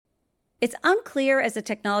It's unclear as the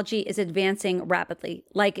technology is advancing rapidly,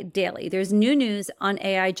 like daily. There's new news on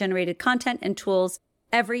AI-generated content and tools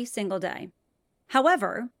every single day.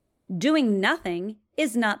 However, doing nothing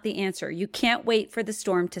is not the answer. You can't wait for the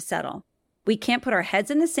storm to settle. We can't put our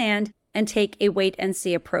heads in the sand and take a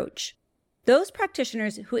wait-and-see approach. Those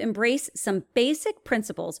practitioners who embrace some basic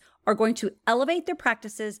principles are going to elevate their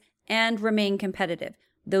practices and remain competitive.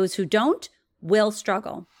 Those who don't will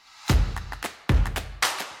struggle.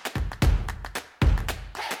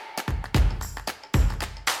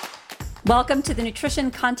 Welcome to the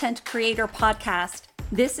Nutrition Content Creator Podcast.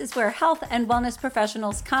 This is where health and wellness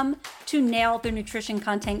professionals come to nail their nutrition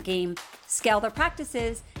content game, scale their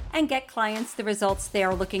practices, and get clients the results they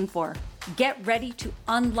are looking for. Get ready to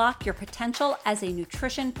unlock your potential as a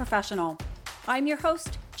nutrition professional. I'm your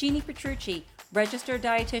host, Jeannie Petrucci, registered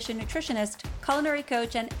dietitian nutritionist, culinary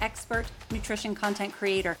coach, and expert nutrition content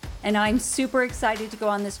creator. And I'm super excited to go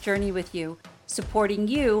on this journey with you, supporting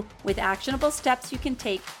you with actionable steps you can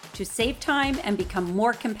take to save time and become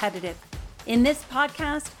more competitive. In this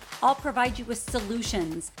podcast, I'll provide you with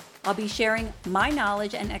solutions. I'll be sharing my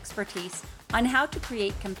knowledge and expertise on how to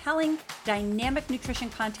create compelling, dynamic nutrition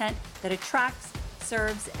content that attracts,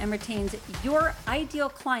 serves, and retains your ideal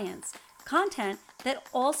clients. Content that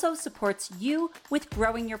also supports you with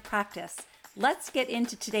growing your practice. Let's get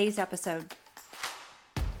into today's episode.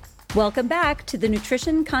 Welcome back to the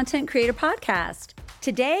Nutrition Content Creator Podcast.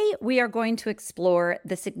 Today, we are going to explore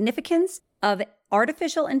the significance of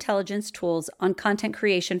artificial intelligence tools on content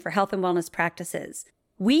creation for health and wellness practices.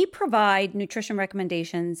 We provide nutrition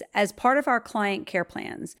recommendations as part of our client care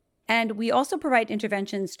plans, and we also provide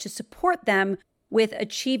interventions to support them with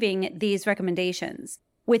achieving these recommendations.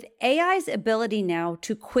 With AI's ability now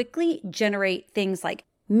to quickly generate things like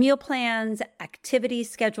meal plans, activity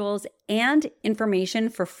schedules, and information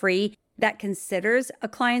for free that considers a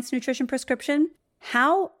client's nutrition prescription,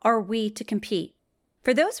 how are we to compete?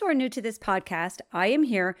 For those who are new to this podcast, I am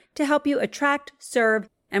here to help you attract, serve,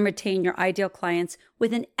 and retain your ideal clients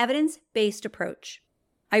with an evidence-based approach.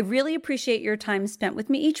 I really appreciate your time spent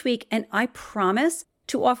with me each week, and I promise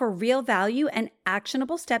to offer real value and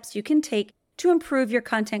actionable steps you can take to improve your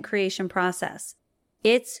content creation process.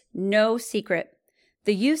 It's no secret.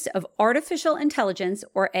 The use of artificial intelligence,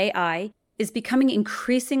 or AI, is becoming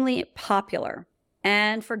increasingly popular,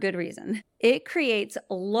 and for good reason. It creates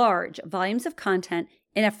large volumes of content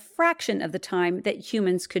in a fraction of the time that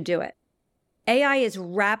humans could do it. AI is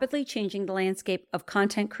rapidly changing the landscape of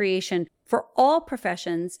content creation for all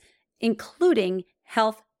professions, including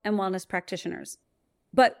health and wellness practitioners.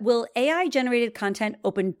 But will AI-generated content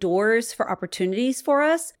open doors for opportunities for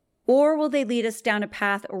us, or will they lead us down a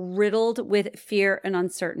path riddled with fear and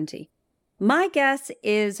uncertainty? My guess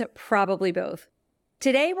is probably both.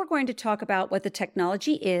 Today, we're going to talk about what the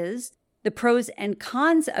technology is, the pros and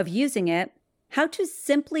cons of using it, how to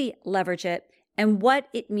simply leverage it, and what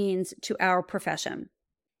it means to our profession.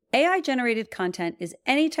 AI-generated content is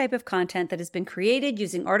any type of content that has been created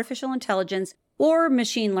using artificial intelligence or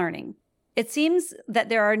machine learning. It seems that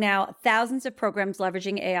there are now thousands of programs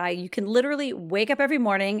leveraging AI. You can literally wake up every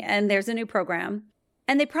morning and there's a new program.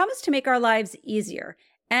 And they promise to make our lives easier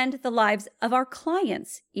and the lives of our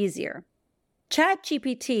clients easier.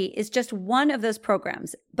 ChatGPT is just one of those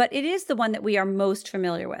programs, but it is the one that we are most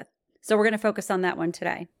familiar with. So we're going to focus on that one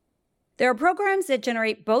today. There are programs that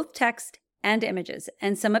generate both text and images,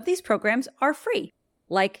 and some of these programs are free,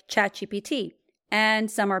 like ChatGPT, and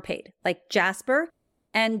some are paid, like Jasper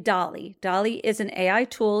and Dolly. Dolly is an AI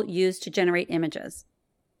tool used to generate images.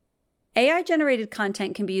 AI-generated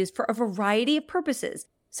content can be used for a variety of purposes,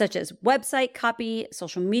 such as website copy,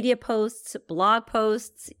 social media posts, blog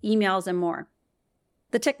posts, emails, and more.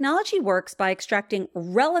 The technology works by extracting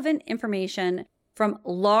relevant information from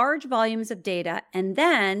large volumes of data and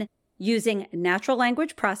then using natural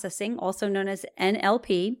language processing, also known as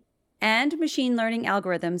NLP, and machine learning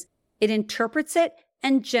algorithms. It interprets it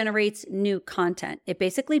and generates new content. It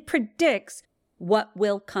basically predicts what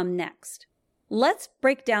will come next. Let's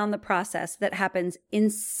break down the process that happens in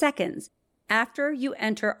seconds after you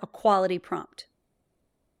enter a quality prompt.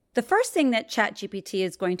 The first thing that ChatGPT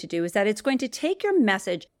is going to do is that it's going to take your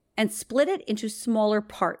message and split it into smaller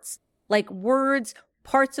parts, like words,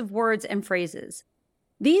 parts of words, and phrases.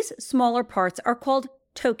 These smaller parts are called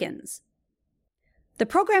tokens. The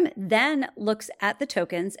program then looks at the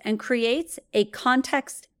tokens and creates a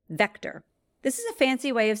context vector. This is a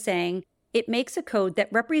fancy way of saying it makes a code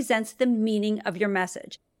that represents the meaning of your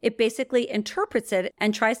message. It basically interprets it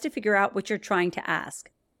and tries to figure out what you're trying to ask.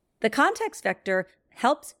 The context vector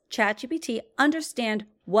helps ChatGPT understand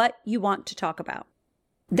what you want to talk about.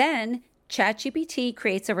 Then ChatGPT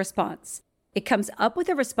creates a response. It comes up with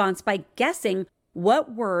a response by guessing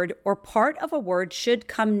what word or part of a word should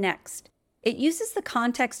come next. It uses the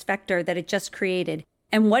context vector that it just created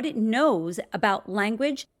and what it knows about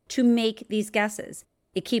language to make these guesses.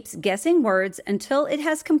 It keeps guessing words until it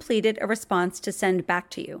has completed a response to send back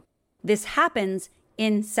to you. This happens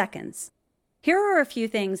in seconds. Here are a few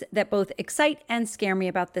things that both excite and scare me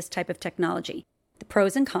about this type of technology, the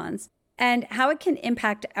pros and cons, and how it can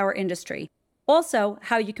impact our industry. Also,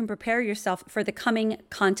 how you can prepare yourself for the coming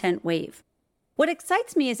content wave. What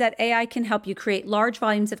excites me is that AI can help you create large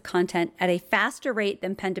volumes of content at a faster rate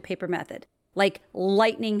than pen to paper method, like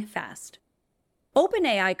lightning fast.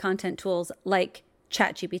 OpenAI content tools like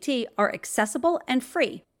ChatGPT are accessible and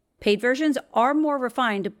free. Paid versions are more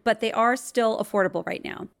refined, but they are still affordable right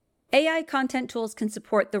now. AI content tools can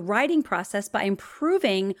support the writing process by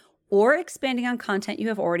improving or expanding on content you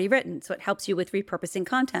have already written, so it helps you with repurposing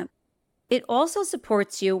content. It also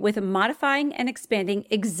supports you with modifying and expanding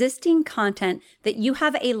existing content that you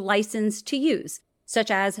have a license to use, such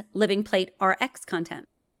as Living Plate RX content.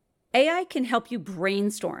 AI can help you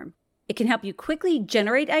brainstorm. It can help you quickly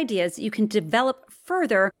generate ideas you can develop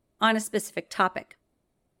further on a specific topic.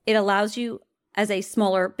 It allows you, as a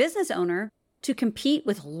smaller business owner, to compete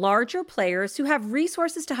with larger players who have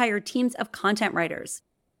resources to hire teams of content writers.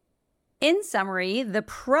 In summary, the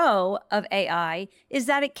pro of AI is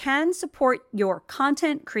that it can support your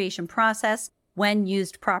content creation process when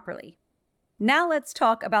used properly. Now let's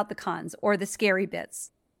talk about the cons, or the scary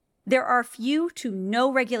bits. There are few to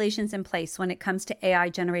no regulations in place when it comes to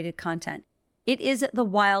AI-generated content. It is the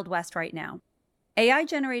Wild West right now.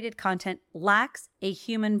 AI-generated content lacks a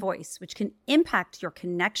human voice, which can impact your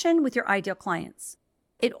connection with your ideal clients.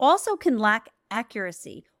 It also can lack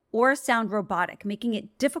accuracy or sound robotic, making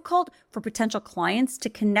it difficult for potential clients to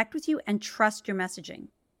connect with you and trust your messaging.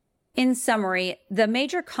 In summary, the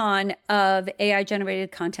major con of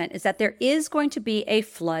AI-generated content is that there is going to be a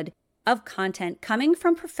flood of content coming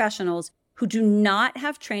from professionals who do not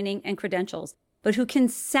have training and credentials, but who can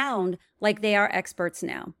sound like they are experts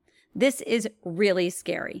now. This is really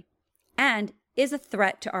scary and is a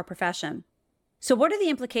threat to our profession. So what are the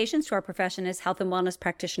implications to our profession as health and wellness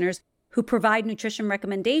practitioners who provide nutrition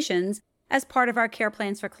recommendations as part of our care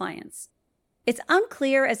plans for clients? It's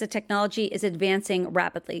unclear as the technology is advancing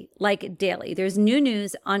rapidly, like daily. There's new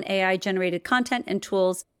news on AI-generated content and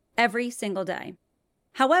tools every single day.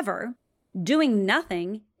 However, doing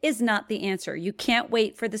nothing is not the answer. You can't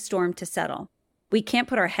wait for the storm to settle. We can't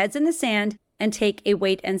put our heads in the sand and take a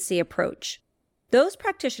wait-and-see approach. Those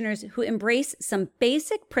practitioners who embrace some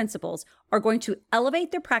basic principles are going to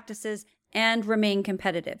elevate their practices and remain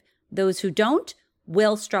competitive. Those who don't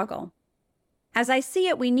will struggle. As I see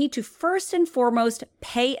it, we need to first and foremost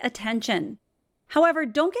pay attention. However,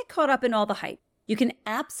 don't get caught up in all the hype. You can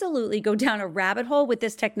absolutely go down a rabbit hole with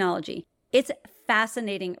this technology. It's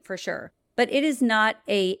fascinating for sure, but it is not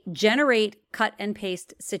a generate, cut, and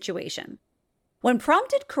paste situation. When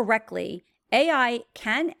prompted correctly, AI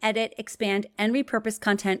can edit, expand, and repurpose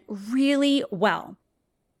content really well.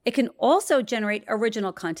 It can also generate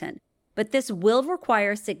original content, but this will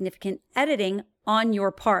require significant editing on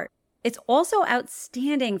your part. It's also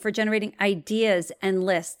outstanding for generating ideas and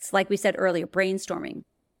lists, like we said earlier, brainstorming,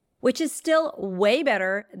 which is still way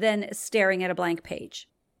better than staring at a blank page.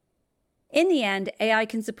 In the end, AI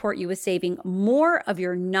can support you with saving more of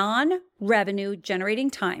your non-revenue generating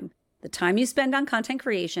time, the time you spend on content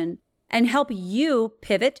creation, and help you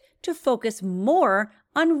pivot to focus more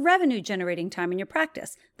on revenue generating time in your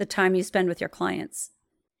practice, the time you spend with your clients.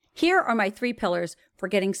 Here are my 3 pillars for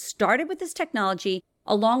getting started with this technology,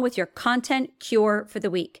 along with your content cure for the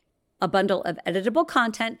week, a bundle of editable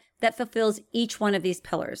content that fulfills each one of these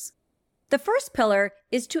pillars. The first pillar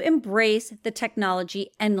is to embrace the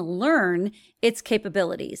technology and learn its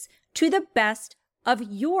capabilities to the best of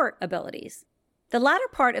your abilities. The latter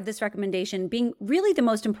part of this recommendation being really the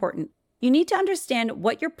most important. You need to understand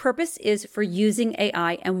what your purpose is for using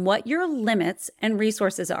AI and what your limits and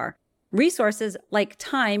resources are. Resources like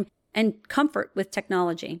time and comfort with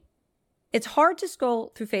technology. It's hard to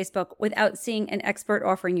scroll through Facebook without seeing an expert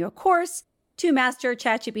offering you a course to master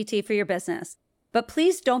ChatGPT for your business. But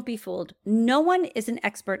please don't be fooled. No one is an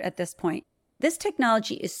expert at this point. This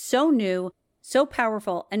technology is so new, so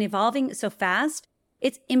powerful, and evolving so fast,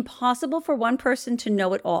 it's impossible for one person to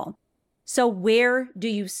know it all. So where do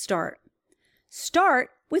you start? Start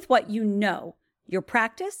with what you know, your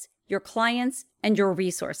practice, your clients, and your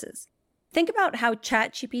resources. Think about how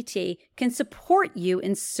ChatGPT can support you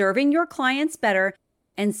in serving your clients better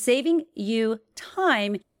and saving you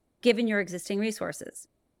time given your existing resources.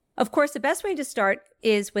 Of course, the best way to start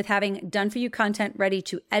is with having done-for-you content ready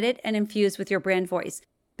to edit and infuse with your brand voice,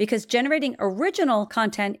 because generating original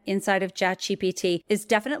content inside of ChatGPT is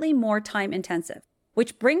definitely more time-intensive,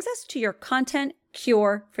 which brings us to your content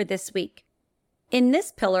cure for this week. In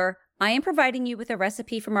this pillar, I am providing you with a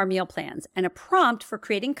recipe from our meal plans and a prompt for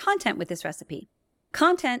creating content with this recipe.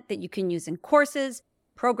 Content that you can use in courses,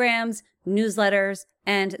 programs, newsletters,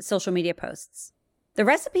 and social media posts. The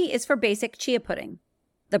recipe is for basic chia pudding.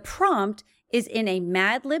 The prompt is in a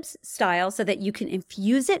Mad Libs style so that you can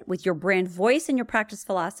infuse it with your brand voice and your practice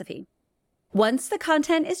philosophy. Once the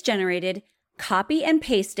content is generated, copy and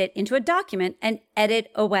paste it into a document and edit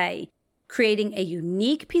away, creating a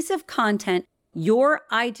unique piece of content your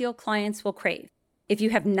ideal clients will crave. If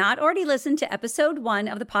you have not already listened to episode 1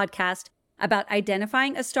 of the podcast about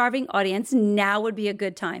identifying a starving audience, now would be a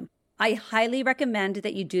good time. I highly recommend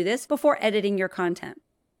that you do this before editing your content.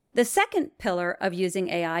 The second pillar of using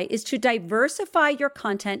AI is to diversify your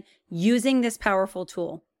content using this powerful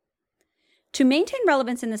tool. To maintain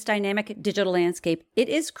relevance in this dynamic digital landscape, it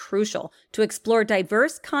is crucial to explore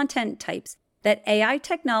diverse content types that AI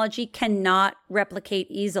technology cannot replicate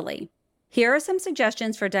easily. Here are some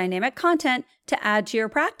suggestions for dynamic content to add to your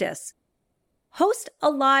practice. Host a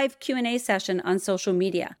live Q&A session on social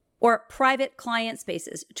media or private client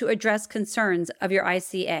spaces to address concerns of your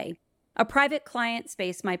ICA. A private client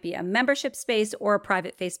space might be a membership space or a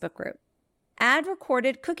private Facebook group. Add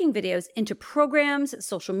recorded cooking videos into programs,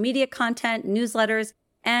 social media content, newsletters,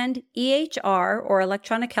 and EHR or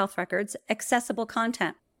electronic health records accessible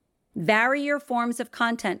content. Vary your forms of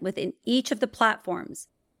content within each of the platforms.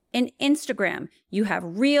 In Instagram, you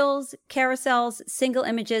have Reels, carousels, single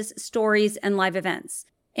images, stories, and live events.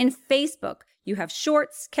 In Facebook, you have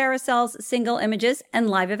Shorts, carousels, single images, and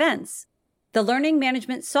live events. The learning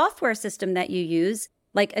management software system that you use,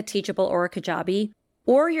 like a Teachable or a Kajabi,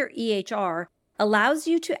 or your EHR, allows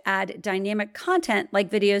you to add dynamic content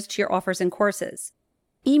like videos to your offers and courses.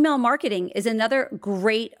 Email marketing is another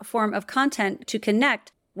great form of content to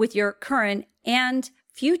connect with your current and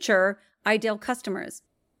future ideal customers.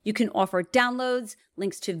 You can offer downloads,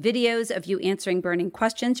 links to videos of you answering burning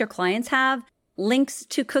questions your clients have, links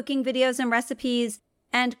to cooking videos and recipes,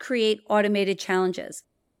 and create automated challenges.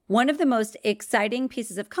 One of the most exciting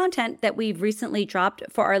pieces of content that we've recently dropped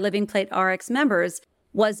for our Living Plate RX members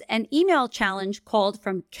was an email challenge called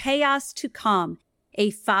From Chaos to Calm,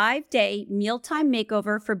 a 5-day mealtime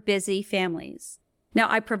makeover for busy families. Now,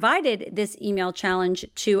 I provided this email challenge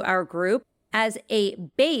to our group as a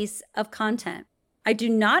base of content. I do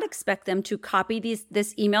not expect them to copy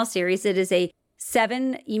this email series. It is a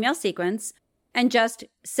 7-email sequence and just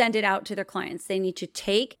send it out to their clients. They need to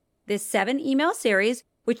take this 7-email series,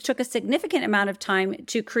 which took a significant amount of time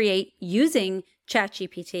to create using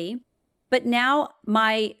ChatGPT. But now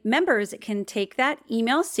my members can take that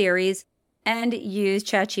email series and use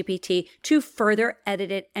ChatGPT to further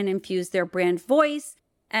edit it and infuse their brand voice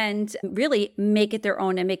and really make it their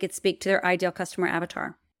own and make it speak to their ideal customer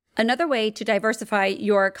avatar. Another way to diversify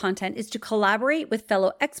your content is to collaborate with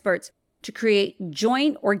fellow experts to create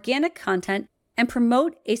joint organic content and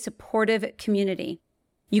promote a supportive community.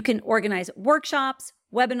 You can organize workshops,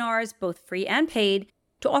 webinars, both free and paid,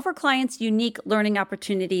 to offer clients unique learning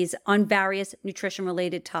opportunities on various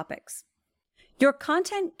nutrition-related topics. Your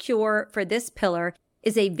content cure for this pillar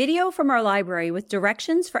is a video from our library with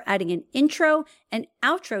directions for adding an intro and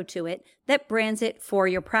outro to it that brands it for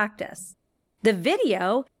your practice. The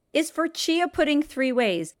video is for Chia Pudding 3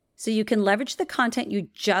 ways, so you can leverage the content you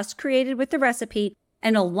just created with the recipe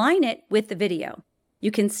and align it with the video.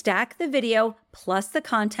 You can stack the video plus the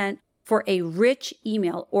content for a rich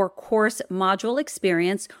email or course module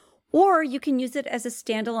experience, or you can use it as a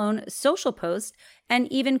standalone social post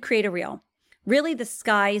and even create a reel. Really, the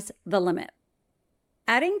sky's the limit.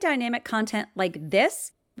 Adding dynamic content like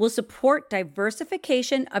this will support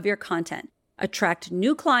diversification of your content, attract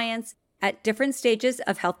new clients at different stages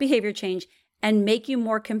of health behavior change, and make you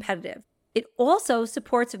more competitive. It also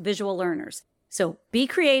supports visual learners. So be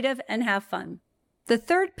creative and have fun. The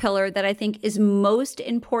third pillar that I think is most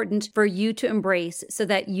important for you to embrace so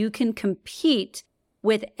that you can compete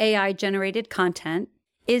with AI-generated content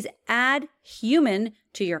is add human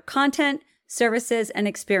to your content, services, and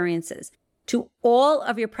experiences, to all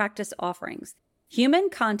of your practice offerings. Human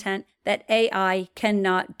content that AI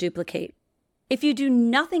cannot duplicate. If you do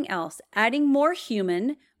nothing else, adding more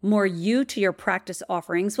human, more you to your practice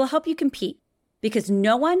offerings will help you compete because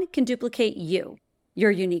no one can duplicate you.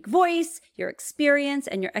 Your unique voice, your experience,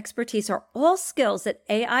 and your expertise are all skills that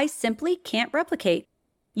AI simply can't replicate.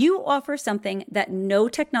 You offer something that no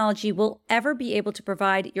technology will ever be able to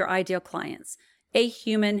provide your ideal clients: a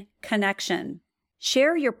human connection.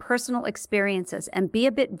 Share your personal experiences and be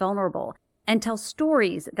a bit vulnerable and tell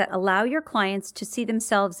stories that allow your clients to see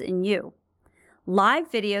themselves in you.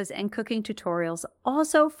 Live videos and cooking tutorials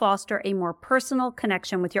also foster a more personal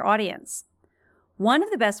connection with your audience. One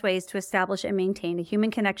of the best ways to establish and maintain a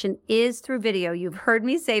human connection is through video. You've heard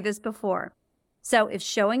me say this before. So if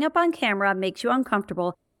showing up on camera makes you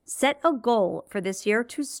uncomfortable, set a goal for this year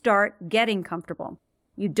to start getting comfortable.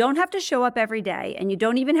 You don't have to show up every day, and you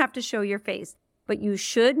don't even have to show your face, but you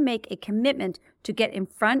should make a commitment to get in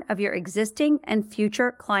front of your existing and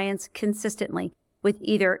future clients consistently with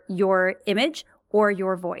either your image or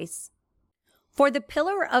your voice. For the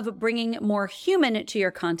pillar of bringing more human to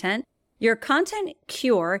your content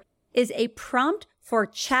cure is a prompt for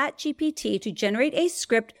ChatGPT to generate a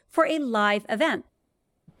script for a live event.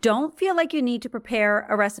 Don't feel like you need to prepare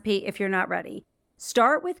a recipe if you're not ready.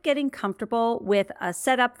 Start with getting comfortable with a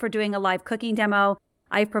setup for doing a live cooking demo.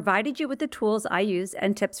 I've provided you with the tools I use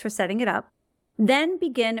and tips for setting it up. Then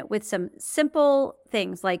begin with some simple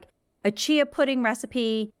things like a chia pudding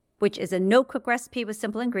recipe, which is a no-cook recipe with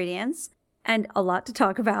simple ingredients and a lot to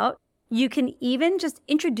talk about. You can even just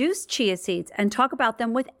introduce chia seeds and talk about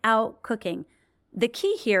them without cooking. The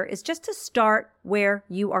key here is just to start where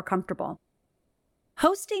you are comfortable.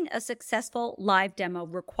 Hosting a successful live demo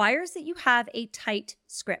requires that you have a tight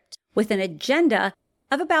script with an agenda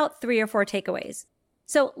of about 3 or 4 takeaways.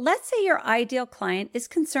 So let's say your ideal client is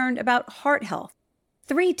concerned about heart health.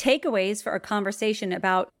 3 takeaways for a conversation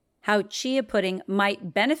about how chia pudding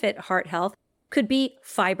might benefit heart health could be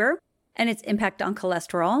fiber and its impact on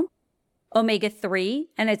cholesterol, omega-3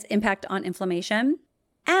 and its impact on inflammation,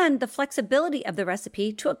 and the flexibility of the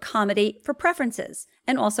recipe to accommodate for preferences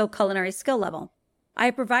and also culinary skill level. I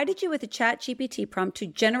have provided you with a ChatGPT prompt to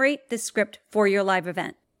generate this script for your live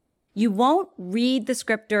event. You won't read the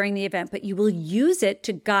script during the event, but you will use it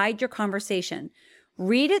to guide your conversation.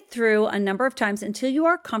 Read it through a number of times until you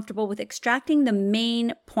are comfortable with extracting the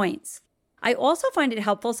main points. I also find it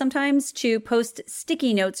helpful sometimes to post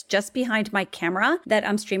sticky notes just behind my camera that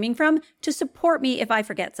I'm streaming from to support me if I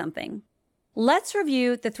forget something. Let's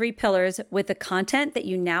review the 3 pillars with the content that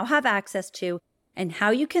you now have access to and how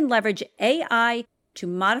you can leverage AI to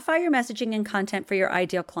modify your messaging and content for your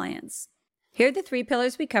ideal clients. Here are the 3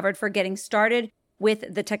 pillars we covered for getting started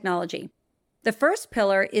with the technology. The first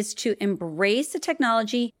pillar is to embrace the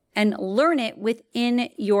technology and learn it within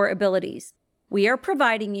your abilities. We are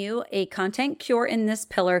providing you a content cure in this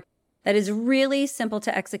pillar that is really simple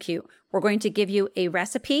to execute. We're going to give you a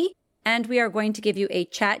recipe, and we are going to give you a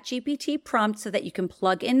ChatGPT prompt so that you can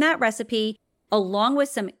plug in that recipe along with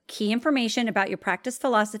some key information about your practice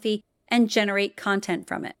philosophy and generate content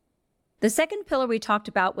from it. The second pillar we talked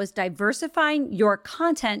about was diversifying your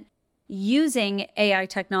content using AI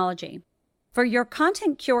technology. For your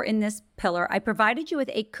content cure in this pillar, I provided you with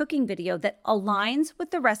a cooking video that aligns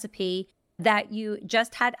with the recipe that you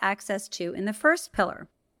just had access to in the first pillar.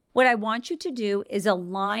 What I want you to do is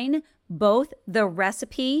align both the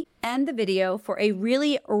recipe and the video for a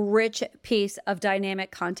really rich piece of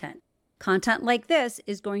dynamic content. Content like this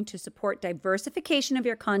is going to support diversification of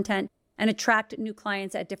your content and attract new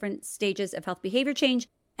clients at different stages of health behavior change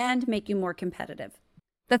and make you more competitive.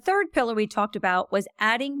 The third pillar we talked about was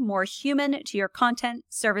adding more human to your content,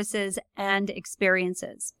 services, and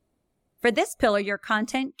experiences. For this pillar, your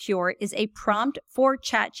content cure is a prompt for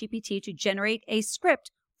ChatGPT to generate a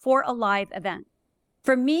script for a live event.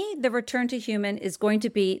 For me, the return to human is going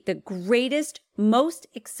to be the greatest, most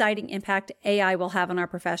exciting impact AI will have on our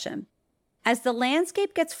profession. As the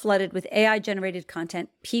landscape gets flooded with AI-generated content,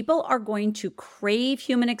 people are going to crave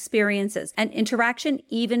human experiences and interaction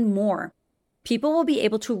even more. People will be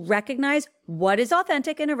able to recognize what is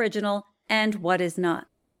authentic and original and what is not.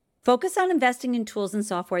 Focus on investing in tools and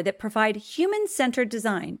software that provide human-centered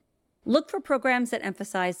design. Look for programs that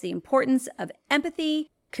emphasize the importance of empathy,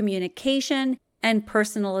 communication, and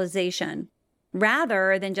personalization,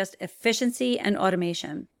 rather than just efficiency and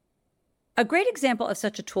automation. A great example of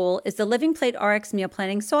such a tool is the Living Plate RX meal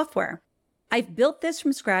planning software. I've built this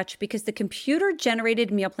from scratch because the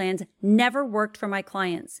computer-generated meal plans never worked for my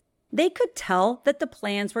clients. They could tell that the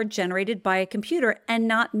plans were generated by a computer and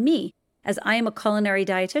not me, as I am a culinary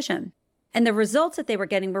dietitian. And the results that they were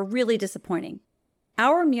getting were really disappointing.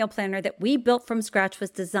 Our meal planner that we built from scratch was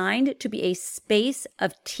designed to be a space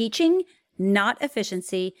of teaching, not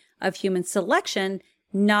efficiency, of human selection,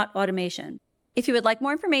 not automation. If you would like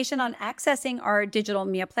more information on accessing our digital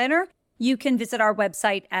meal planner, you can visit our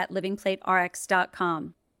website at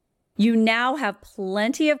livingplaterx.com. You now have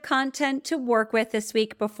plenty of content to work with this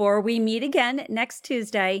week before we meet again next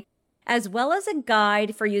Tuesday. as well as a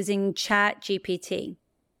guide for using ChatGPT.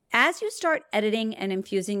 As you start editing and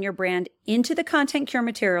infusing your brand into the Content Cure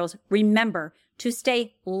materials, remember to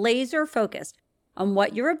stay laser focused on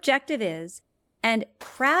what your objective is and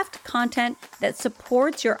craft content that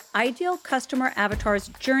supports your ideal customer avatar's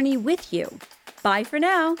journey with you. Bye for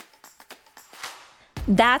now.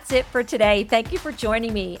 That's it for today. Thank you for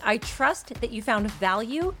joining me. I trust that you found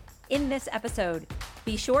value in this episode.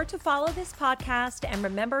 Be sure to follow this podcast and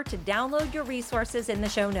remember to download your resources in the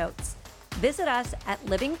show notes. Visit us at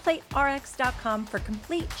livingplaterx.com for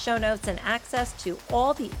complete show notes and access to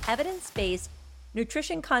all the evidence-based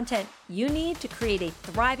nutrition content you need to create a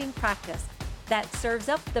thriving practice that serves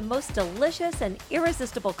up the most delicious and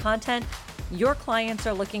irresistible content your clients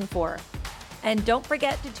are looking for. And don't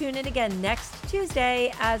forget to tune in again next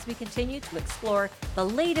Tuesday as we continue to explore the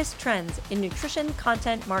latest trends in nutrition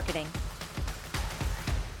content marketing.